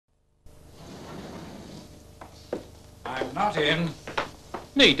I'm not in.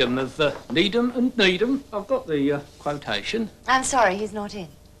 Needham of Needham and Needham. I've got the quotation. I'm sorry, he's not in.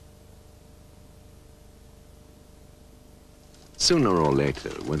 Sooner or later,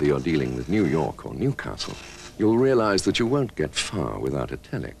 whether you're dealing with New York or Newcastle, you'll realize that you won't get far without a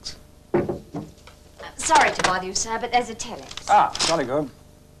telex. Sorry to bother you, sir, but there's a telex. Ah, jolly good.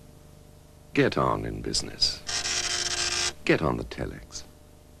 Get on in business. Get on the telex.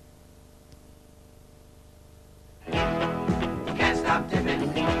 Can't stop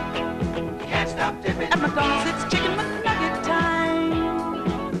dipping. Can't stop dipping. At McDonald's, it's chicken McNugget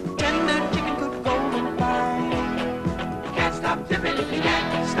time. Tender chicken cooked golden fine. Can't stop dipping.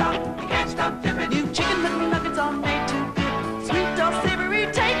 Can't stop dipping. New chicken McNuggets are made to dip. Sweet or savory,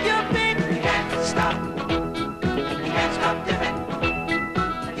 take your pick. Can't stop dipping. Can't stop dipping.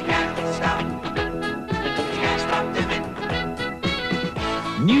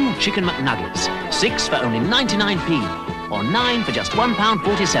 New Chicken McNuggets. 6 for only 99p, or 9 for just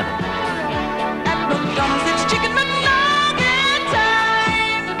 £1.47. At McDonald's, it's chicken McNugget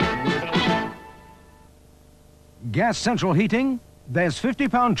time. Gas central heating? There's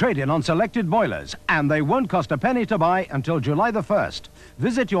 £50 trade-in on selected boilers, and they won't cost a penny to buy until July the 1st.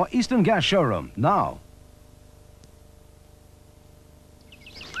 Visit your Eastern Gas showroom now.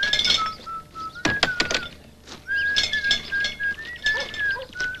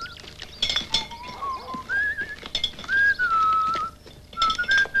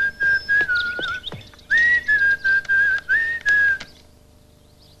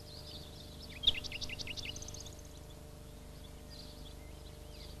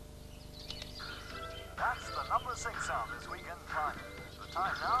 That's the number 6 sound this weekend time. The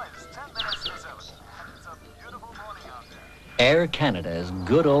time now is 10 minutes to 7. And it's a beautiful morning out there. Air Canada's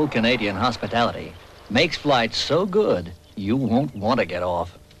good old Canadian hospitality makes flights so good you won't want to get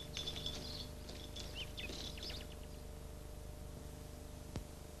off.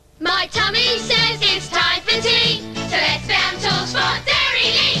 My tummy says it's time for tea, so let's down toast for Dairy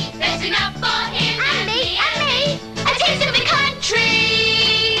Lee. There's enough for him and me, a taste of the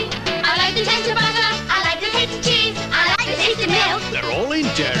country. I like the taste of butter, I like the taste of cheese, I like the taste of milk. They're all in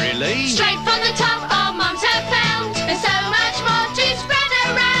Dairy Lee. Straight from the top, our mums have found there's so much more to spread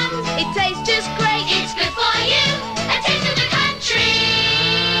around. It tastes just great, it's good for you, a taste of the country.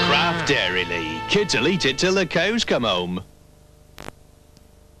 Kraft Dairy Lee. Kids will eat it till the cows come home.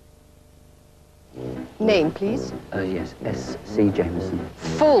 Name, please. Yes, S.C. Jameson.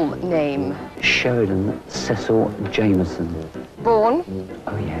 Full name. Sheridan Cecil Jameson. Born?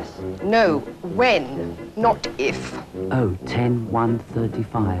 Oh, yes. No, when, not if. Oh,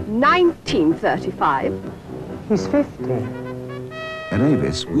 10/1/35. 1935. He's 50. At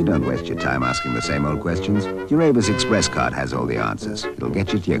Avis, we don't waste your time asking the same old questions. Your Avis Express card has all the answers. It'll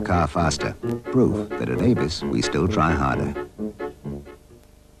get you to your car faster. Proof that at Avis, we still try harder.